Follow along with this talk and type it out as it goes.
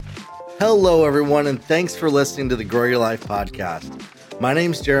Hello, everyone, and thanks for listening to the Grow Your Life podcast. My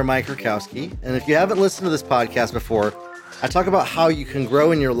name's Jeremiah Krakowski, and if you haven't listened to this podcast before, I talk about how you can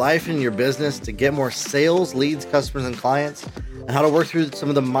grow in your life and your business to get more sales, leads, customers, and clients, and how to work through some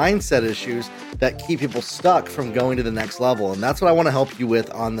of the mindset issues that keep people stuck from going to the next level. And that's what I want to help you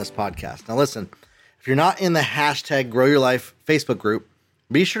with on this podcast. Now, listen, if you're not in the hashtag Grow Your Life Facebook group,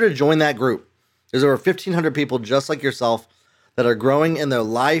 be sure to join that group. There's over 1,500 people just like yourself that are growing in their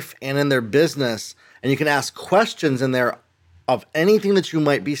life and in their business. And you can ask questions in there of anything that you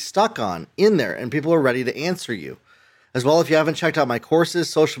might be stuck on in there, and people are ready to answer you. As well, if you haven't checked out my courses,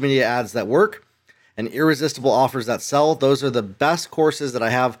 Social Media Ads That Work and Irresistible Offers That Sell, those are the best courses that I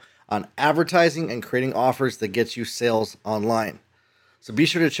have on advertising and creating offers that get you sales online. So be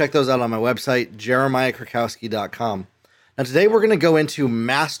sure to check those out on my website, jeremiahkrakowski.com. Now today we're going to go into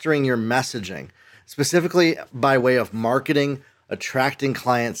mastering your messaging, specifically by way of marketing, attracting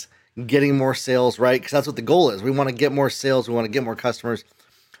clients, getting more sales, right? Because that's what the goal is. We want to get more sales. We want to get more customers.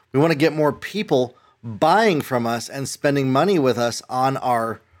 We want to get more people buying from us and spending money with us on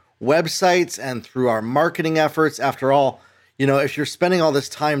our websites and through our marketing efforts. After all, if you're spending all this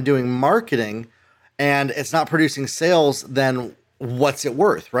time doing marketing and it's not producing sales, then what's it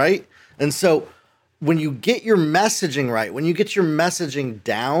worth, right? And so when you get your messaging right, when you get your messaging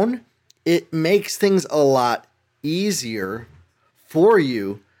down, it makes things a lot easier for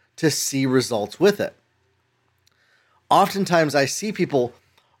you to see results with it. Oftentimes I see people,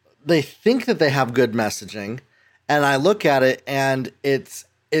 they think that they have good messaging, and I look at it and it's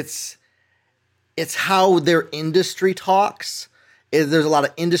how their industry talks. There's a lot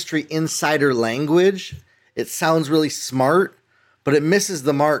of industry insider language. It sounds really smart, but it misses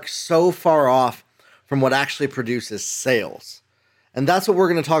the mark so far off from what actually produces sales. And that's what we're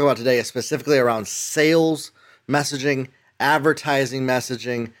going to talk about today, specifically around sales messaging, advertising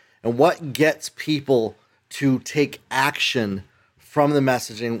messaging, and what gets people to take action from the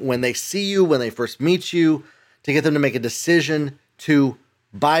messaging when they see you, when they first meet you, to get them to make a decision to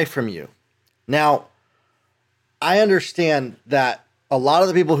buy from you. Now, I understand that a lot of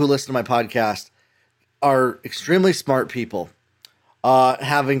the people who listen to my podcast are extremely smart people,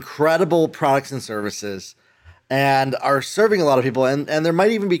 have incredible products and services, and are serving a lot of people, and there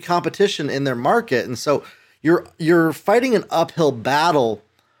might even be competition in their market. And so you're fighting an uphill battle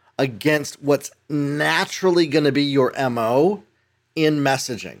against what's naturally going to be your MO in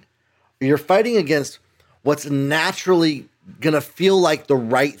messaging. You're fighting against what's naturally going to feel like the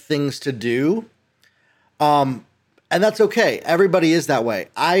right things to do. And that's okay. Everybody is that way.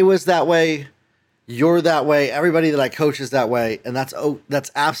 I was that way. You're that way. Everybody that I coach is that way. And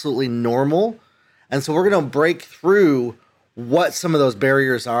that's absolutely normal. And so we're going to break through what some of those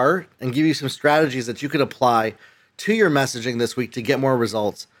barriers are and give you some strategies that you can apply to your messaging this week to get more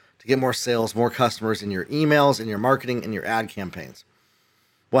results, to get more sales, more customers in your emails, in your marketing, in your ad campaigns.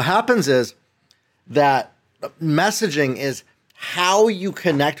 What happens is that messaging is how you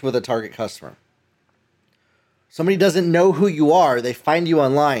connect with a target customer. Somebody doesn't know who you are. They find you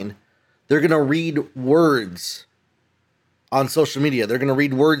online. They're going to read words on social media. They're going to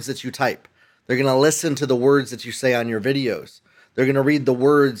read words that you type. They're going to listen to the words that you say on your videos. They're going to read the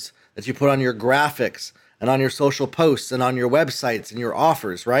words that you put on your graphics and on your social posts and on your websites and your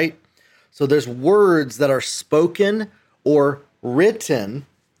offers, right? So there's words that are spoken or written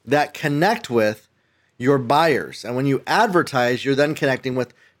that connect with your buyers. And when you advertise, you're then connecting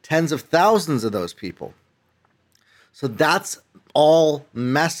with tens of thousands of those people. So that's all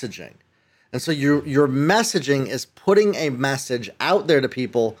messaging. And so your messaging is putting a message out there to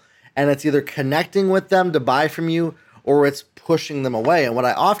people, and it's either connecting with them to buy from you or it's pushing them away. And what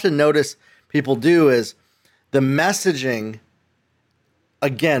I often notice people do is the messaging,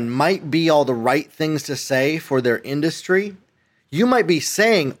 again, might be all the right things to say for their industry. You might be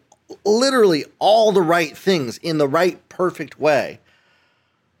saying literally all the right things in the right, perfect way,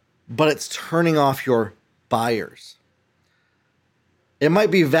 but it's turning off your buyers. It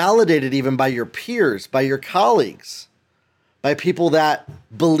might be validated even by your peers, by your colleagues, by people that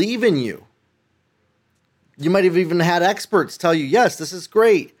believe in you. You might have even had experts tell you, yes, this is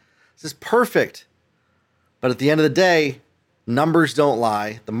great. This is perfect. But at the end of the day, numbers don't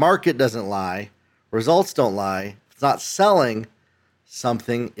lie. The market doesn't lie. Results don't lie. If it's not selling,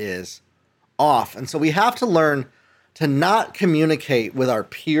 something is off. And so we have to learn to not communicate with our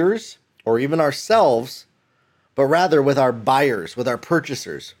peers or even ourselves, but rather with our buyers, with our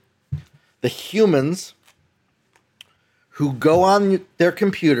purchasers, the humans who go on their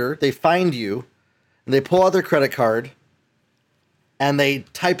computer, they find you, and they pull out their credit card, and they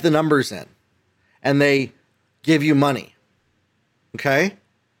type the numbers in, and they give you money, okay?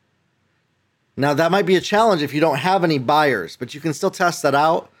 Now, that might be a challenge if you don't have any buyers, but you can still test that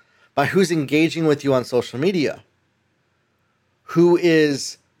out by who's engaging with you on social media, who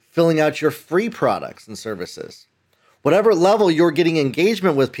is filling out your free products and services. Whatever level you're getting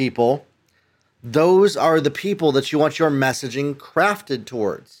engagement with people, those are the people that you want your messaging crafted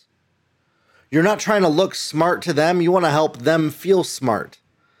towards. You're not trying to look smart to them. You want to help them feel smart.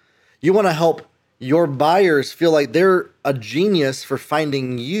 You want to help your buyers feel like they're a genius for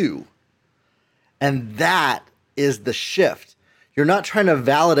finding you. And that is the shift. You're not trying to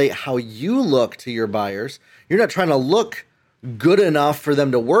validate how you look to your buyers. You're not trying to look good enough for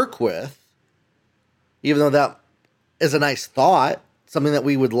them to work with, even though that is a nice thought, something that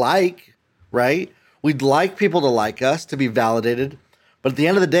we would like, right? We'd like people to like us, to be validated. But at the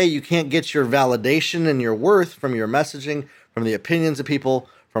end of the day, you can't get your validation and your worth from your messaging, from the opinions of people,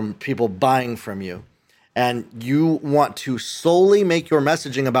 from people buying from you. And you want to solely make your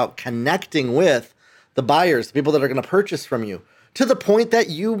messaging about connecting with the buyers, the people that are going to purchase from you, to the point that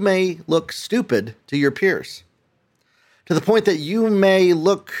you may look stupid to your peers, to the point that you may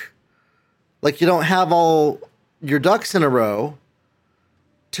look like you don't have all your ducks in a row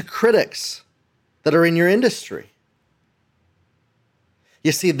to critics that are in your industry.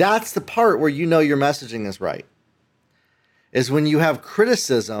 You see, that's the part where you know your messaging is right, is when you have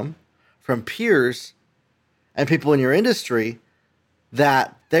criticism from peers and people in your industry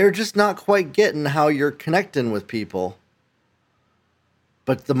that they're just not quite getting how you're connecting with people,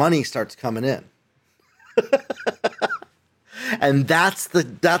 but the money starts coming in. And that's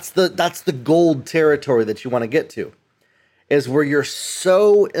the gold territory that you want to get to, is where you're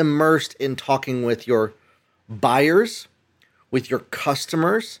so immersed in talking with your buyers, with your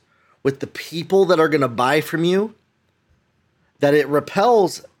customers, with the people that are going to buy from you, that it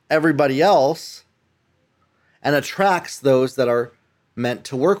repels everybody else and attracts those that are meant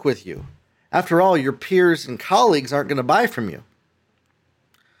to work with you. After all, your peers and colleagues aren't going to buy from you.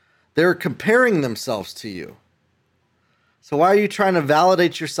 They're comparing themselves to you. So why are you trying to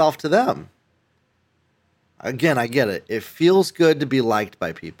validate yourself to them? Again, I get it. It feels good to be liked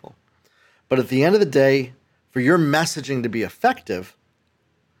by people. But at the end of the day, for your messaging to be effective,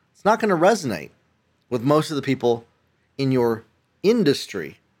 it's not going to resonate with most of the people in your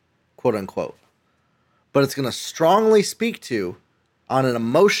industry, quote unquote. But it's going to strongly speak to, on an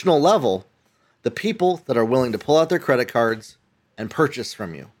emotional level, the people that are willing to pull out their credit cards and purchase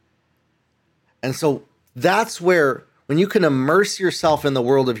from you. And so that's where, when you can immerse yourself in the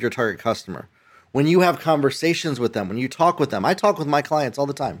world of your target customer, when you have conversations with them, when you talk with them, I talk with my clients all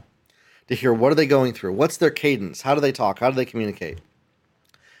the time to hear what are they going through, what's their cadence, how do they talk, how do they communicate.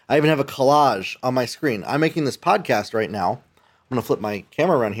 I even have a collage on my screen. I'm making this podcast right now. I'm going to flip my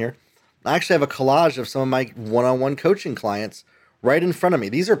camera around here. I actually have a collage of some of my one-on-one coaching clients right in front of me.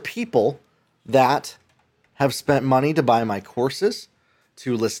 These are people that have spent money to buy my courses,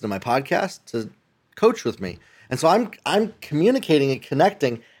 to listen to my podcast, to coach with me. And so I'm communicating and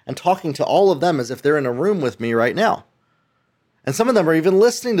connecting and talking to all of them as if they're in a room with me right now. And some of them are even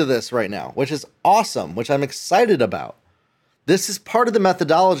listening to this right now, which is awesome, which I'm excited about. This is part of the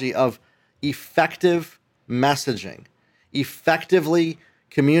methodology of effective messaging, effectively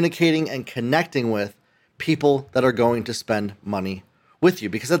communicating and connecting with people that are going to spend money with you.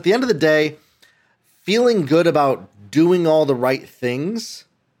 Because at the end of the day, feeling good about doing all the right things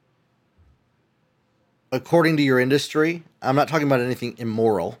according to your industry, I'm not talking about anything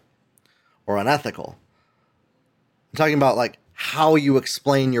immoral or unethical. I'm talking about like how you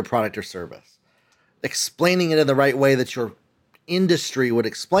explain your product or service, explaining it in the right way that your industry would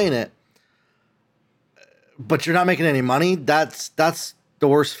explain it, but you're not making any money. That's the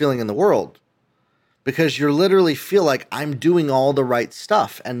worst feeling in the world, because you literally feel like I'm doing all the right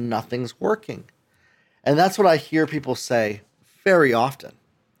stuff and nothing's working. And that's what I hear people say very often.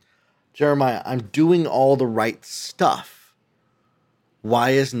 Jeremiah, I'm doing all the right stuff.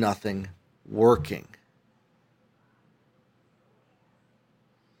 Why is nothing working?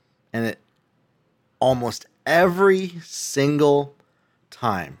 And it almost every single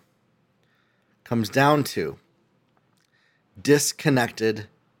time comes down to disconnected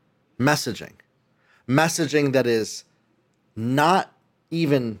messaging. Messaging that is not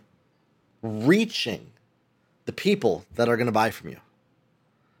even reaching the people that are going to buy from you.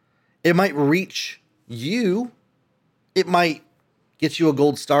 It might reach you. It might get you a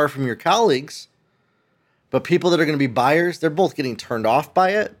gold star from your colleagues. But people that are going to be buyers, they're both getting turned off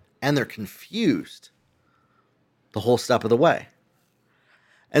by it and they're confused the whole step of the way.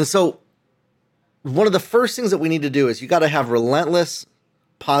 And so one of the first things that we need to do is you got to have relentless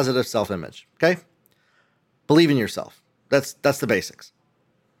positive self-image, okay? Believe in yourself. That's the basics.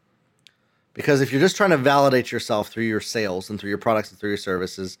 Because if you're just trying to validate yourself through your sales and through your products and through your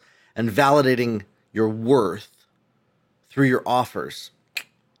services and validating your worth through your offers,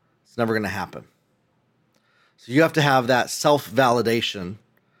 it's never going to happen. So you have to have that self-validation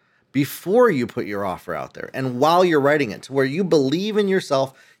before you put your offer out there and while you're writing it, to where you believe in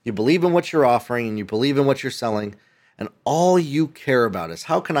yourself, you believe in what you're offering, and you believe in what you're selling, and all you care about is,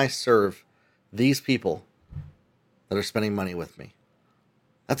 how can I serve these people that are spending money with me?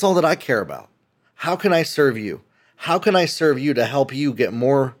 That's all that I care about. How can I serve you? How can I serve you to help you get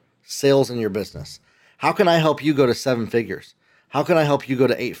more sales in your business? How can I help you go to 7 figures? How can I help you go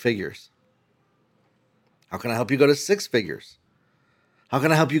to 8 figures? How can I help you go to 6 figures? How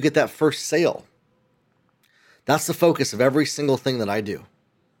can I help you get that first sale? That's the focus of every single thing that I do.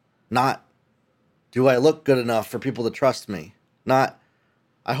 Not, do I look good enough for people to trust me? Not,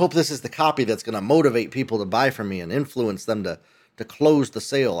 I hope this is the copy that's going to motivate people to buy from me and influence them to close the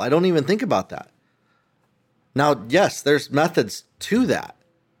sale. I don't even think about that. Now, yes, there's methods to that.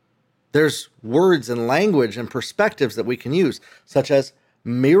 There's words and language and perspectives that we can use, such as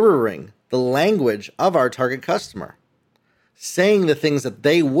mirroring the language of our target customer, saying the things that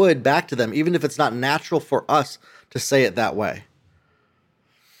they would back to them, even if it's not natural for us to say it that way.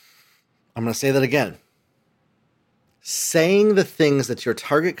 I'm going to say that again. Saying the things that your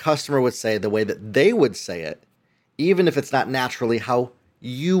target customer would say the way that they would say it, even if it's not naturally how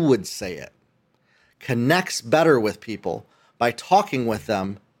you would say it, connects better with people by talking with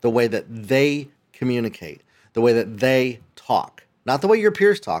them the way that they communicate, the way that they talk. Not the way your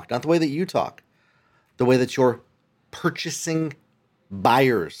peers talk, not the way that you talk, the way that your purchasing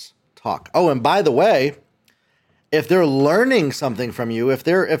buyers talk. Oh, and by the way, if they're learning something from you, if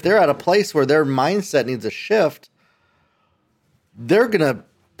they're at a place where their mindset needs a shift, they're going to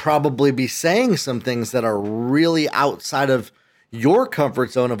probably be saying some things that are really outside of your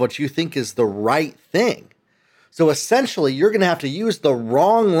comfort zone of what you think is the right thing. So essentially, you're going to have to use the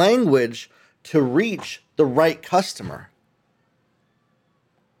wrong language to reach the right customer.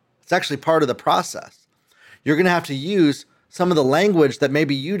 It's actually part of the process. You're going to have to use some of the language that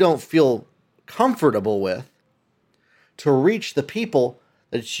maybe you don't feel comfortable with to reach the people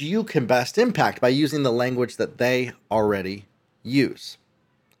that you can best impact by using the language that they already use.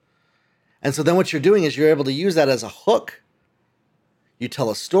 And so then what you're doing is you're able to use that as a hook. You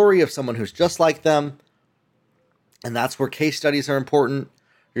tell a story of someone who's just like them, and that's where case studies are important.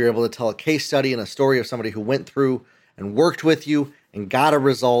 You're able to tell a case study and a story of somebody who went through and worked with you and got a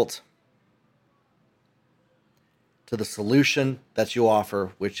result to the solution that you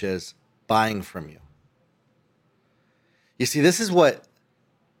offer, which is buying from you. You see, this is what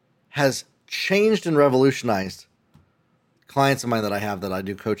has changed and revolutionized clients of mine that I have that I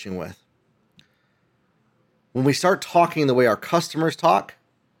do coaching with. When we start talking the way our customers talk,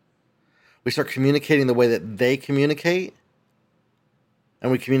 we start communicating the way that they communicate,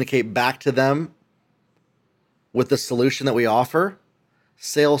 and we communicate back to them with the solution that we offer,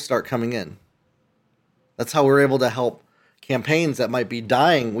 sales start coming in. That's how we're able to help campaigns that might be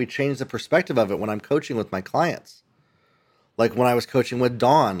dying. We change the perspective of it when I'm coaching with my clients. Like when I was coaching with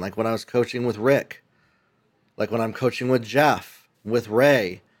Dawn, like when I was coaching with Rick, like when I'm coaching with Jeff, with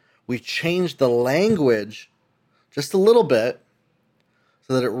Ray. We changed the language just a little bit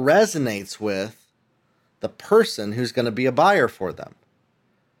so that it resonates with the person who's going to be a buyer for them.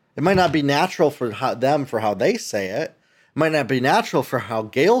 It might not be natural for them for how they say it. It might not be natural for how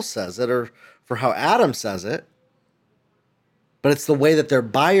Gail says it or for how Adam says it. But it's the way that their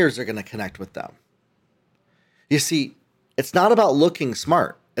buyers are going to connect with them. You see, it's not about looking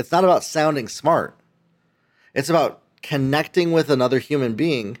smart. It's not about sounding smart. It's about connecting with another human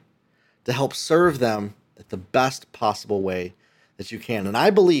being to help serve them at the best possible way that you can. And I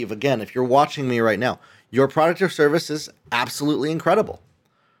believe, again, if you're watching me right now, your product or service is absolutely incredible.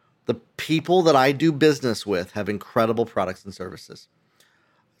 The people that I do business with have incredible products and services.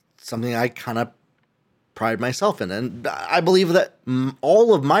 Something I kind of pride myself in. And I believe that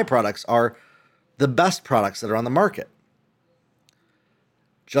all of my products are the best products that are on the market.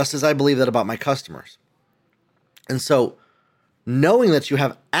 Just as I believe that about my customers. And so knowing that you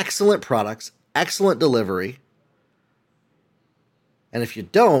have excellent products, excellent delivery, and if you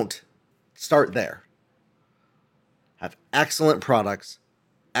don't, start there. Have excellent products,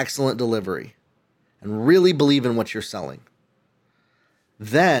 excellent delivery, and really believe in what you're selling.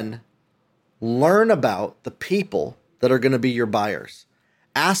 Then learn about the people that are going to be your buyers.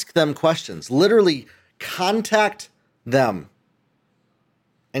 Ask them questions. Literally contact them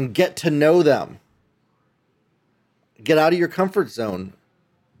and get to know them. Get out of your comfort zone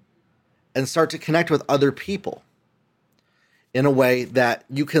and start to connect with other people in a way that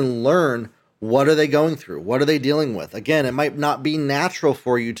you can learn What are they going through? What are they dealing with? Again, it might not be natural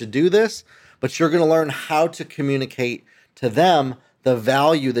for you to do this, but you're going to learn how to communicate to them the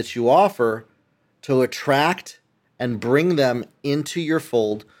value that you offer to attract and bring them into your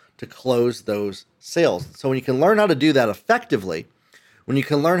fold to close those sales. So when you can learn how to do that effectively, when you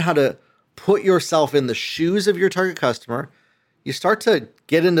can learn how to put yourself in the shoes of your target customer, you start to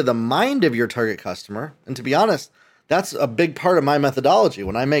get into the mind of your target customer. And to be honest, that's a big part of my methodology.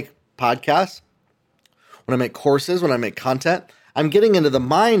 When I make podcasts, when I make courses, when I make content, I'm getting into the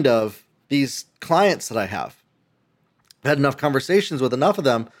mind of these clients that I have. I've had enough conversations with enough of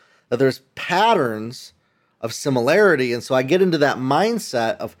them that there's patterns of similarity. And so I get into that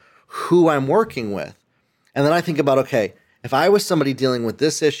mindset of who I'm working with. And then I think about, okay, if I was somebody dealing with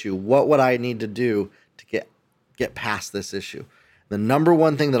this issue, what would I need to do to get past this issue? The number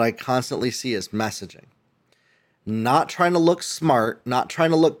one thing that I constantly see is messaging. Not trying to look smart, not trying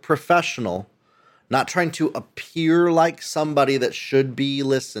to look professional, not trying to appear like somebody that should be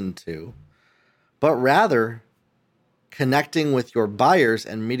listened to, but rather connecting with your buyers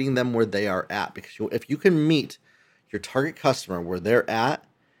and meeting them where they are at. Because if you can meet your target customer where they're at,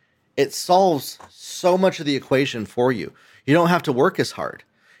 it solves so much of the equation for you. You don't have to work as hard.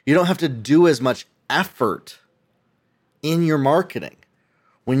 You don't have to do as much effort in your marketing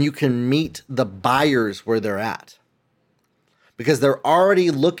when you can meet the buyers where they're at. Because they're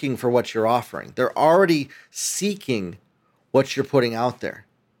already looking for what you're offering. They're already seeking what you're putting out there.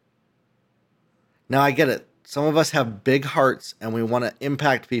 Now, I get it. Some of us have big hearts and we want to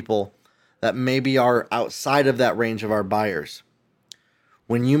impact people that maybe are outside of that range of our buyers.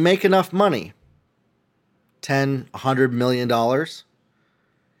 When you make enough money, $10, $100 million,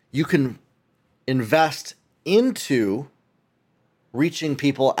 you can invest into reaching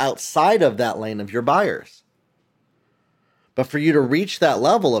people outside of that lane of your buyers. But for you to reach that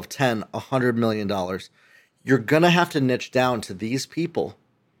level of $10, $100 million, you're going to have to niche down to these people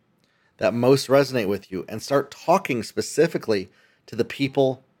that most resonate with you and start talking specifically to the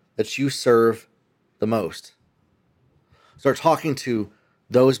people that you serve the most. Start talking to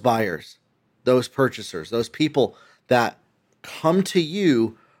those buyers, those purchasers, those people that come to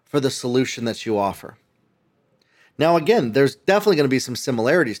you for the solution that you offer. Now, again, there's definitely going to be some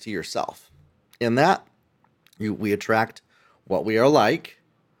similarities to yourself. In that, we attract what we are like.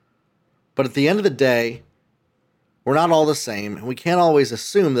 But at the end of the day, we're not all the same. And we can't always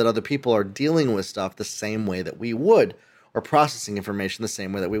assume that other people are dealing with stuff the same way that we would, or processing information the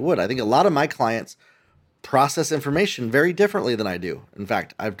same way that we would. I think a lot of my clients process information very differently than I do. In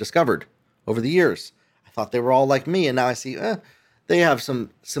fact, I've discovered over the years, I thought they were all like me. And now I see they have some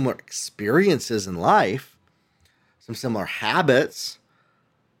similar experiences in life, some similar habits,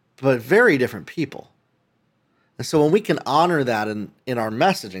 but very different people. And so when we can honor that in our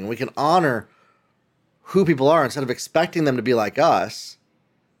messaging, we can honor who people are instead of expecting them to be like us,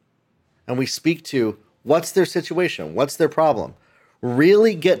 and we speak to what's their situation, what's their problem,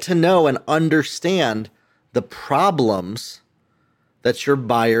 really get to know and understand the problems that your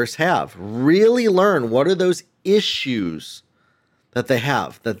buyers have. Really learn what are those issues that they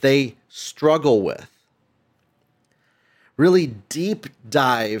have, that they struggle with. Really deep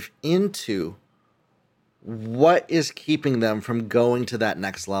dive into what is keeping them from going to that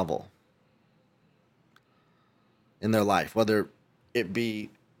next level in their life, whether it be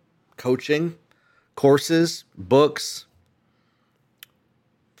coaching, courses, books,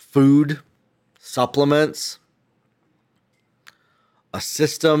 food, supplements, a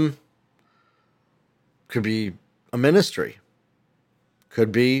system, could be a ministry,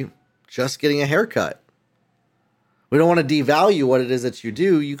 could be just getting a haircut. We don't want to devalue what it is that you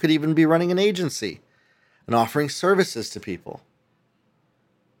do. You could even be running an agency and offering services to people.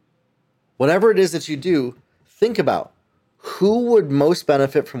 Whatever it is that you do, think about who would most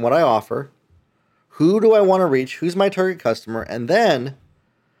benefit from what I offer, who do I want to reach, who's my target customer, and then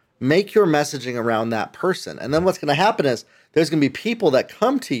make your messaging around that person. And then what's going to happen is there's going to be people that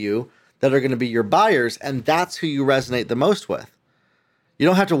come to you that are going to be your buyers, and that's who you resonate the most with. You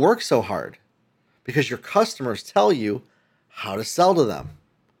don't have to work so hard because your customers tell you how to sell to them.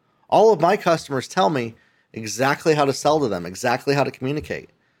 All of my customers tell me exactly how to sell to them, exactly how to communicate,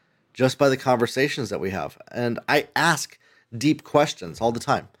 just by the conversations that we have. And I ask deep questions all the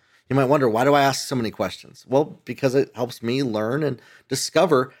time. You might wonder, why do I ask so many questions? Well, because it helps me learn and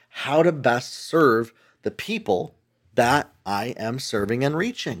discover how to best serve the people that I am serving and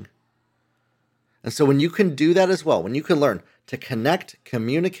reaching. And so when you can do that as well, when you can learn to connect,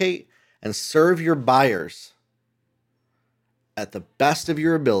 communicate, and serve your buyers at the best of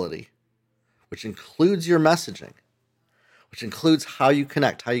your ability, which includes your messaging, which includes how you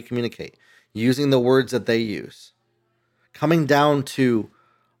connect, how you communicate, using the words that they use, coming down to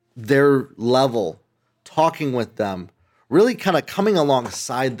their level, talking with them, really kind of coming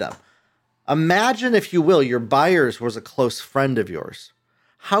alongside them. Imagine, if you will, your buyers was a close friend of yours.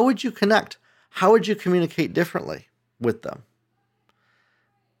 How would you connect? How would you communicate differently with them?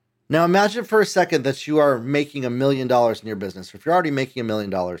 Now imagine for a second that you are making $1 million in your business. If you're already making $1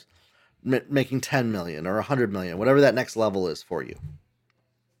 million, making 10 million or 100 million, whatever that next level is for you.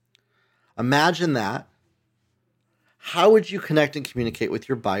 Imagine that. How would you connect and communicate with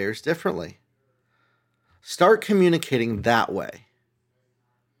your buyers differently? Start communicating that way.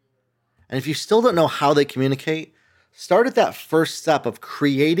 And if you still don't know how they communicate, start at that first step of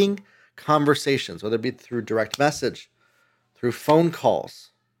creating conversations, whether it be through direct message, through phone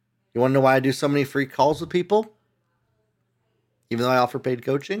calls. You want to know why I do so many free calls with people? Even though I offer paid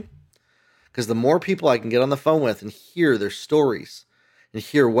coaching? Because the more people I can get on the phone with and hear their stories and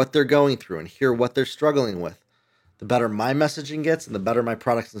hear what they're going through and hear what they're struggling with, the better my messaging gets and the better my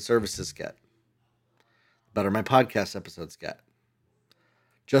products and services get. The better my podcast episodes get.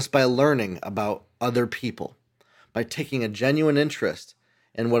 Just by learning about other people, by taking a genuine interest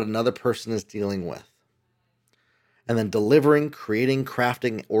in what another person is dealing with, and then delivering, creating,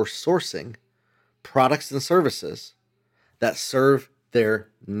 crafting, or sourcing products and services that serve their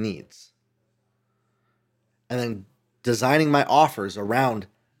needs. And then designing my offers around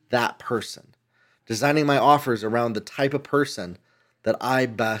that person, designing my offers around the type of person that I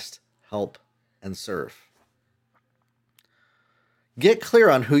best help and serve. Get clear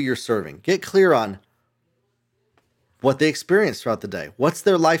on who you're serving. Get clear on what they experience throughout the day. What's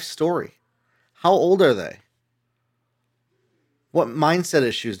their life story? How old are they? What mindset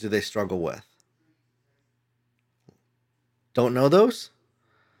issues do they struggle with? Don't know those?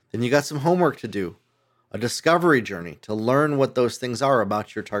 Then you got some homework to do. A discovery journey to learn what those things are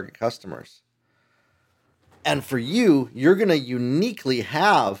about your target customers. And for you, you're going to uniquely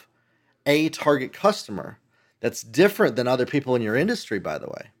have a target customer that's different than other people in your industry, by the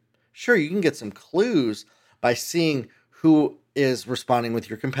way. Sure, you can get some clues by seeing who is responding with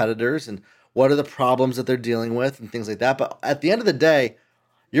your competitors and what are the problems that they're dealing with and things like that. But at the end of the day,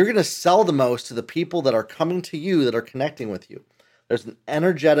 you're going to sell the most to the people that are coming to you, that are connecting with you. There's an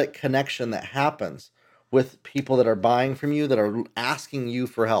energetic connection that happens with people that are buying from you, that are asking you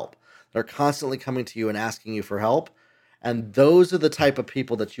for help. They're constantly coming to you and asking you for help. And those are the type of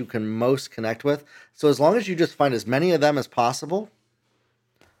people that you can most connect with. So as long as you just find as many of them as possible,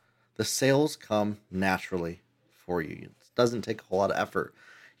 the sales come naturally for you. It doesn't take a whole lot of effort.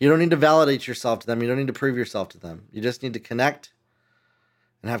 You don't need to validate yourself to them. You don't need to prove yourself to them. You just need to connect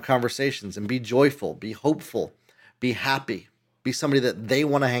and have conversations and be joyful, be hopeful, be happy, be somebody that they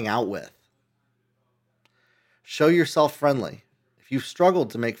want to hang out with. Show yourself friendly. If you've struggled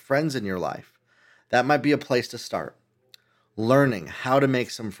to make friends in your life, that might be a place to start. Learning how to make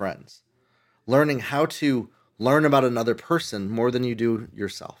some friends. Learning how to learn about another person more than you do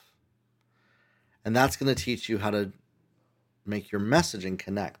yourself. And that's going to teach you how to make your messaging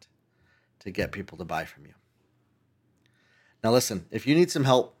connect to get people to buy from you. Now listen, if you need some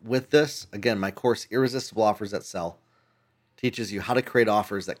help with this, again, my course, Irresistible Offers That Sell, teaches you how to create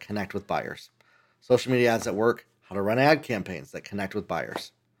offers that connect with buyers. Social media ads that work, how to run ad campaigns that connect with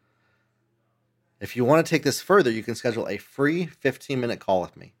buyers. If you want to take this further, you can schedule a free 15-minute call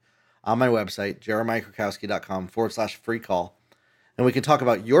with me on my website, jeremiahkrakowski.com/free call. And we can talk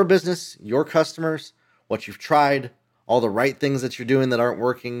about your business, your customers, what you've tried, all the right things that you're doing that aren't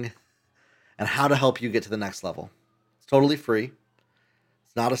working, and how to help you get to the next level. It's totally free.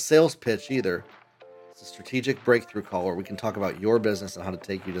 It's not a sales pitch either. It's a strategic breakthrough call where we can talk about your business and how to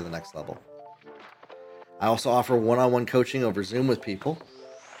take you to the next level. I also offer one-on-one coaching over Zoom with people,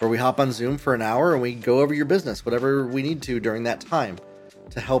 where we hop on Zoom for an hour and we go over your business, whatever we need to during that time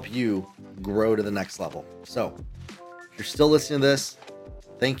to help you grow to the next level. So if you're still listening to this,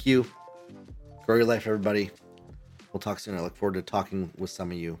 thank you. Grow your life, everybody. We'll talk soon. I look forward to talking with some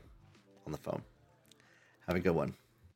of you on the phone. Have a good one.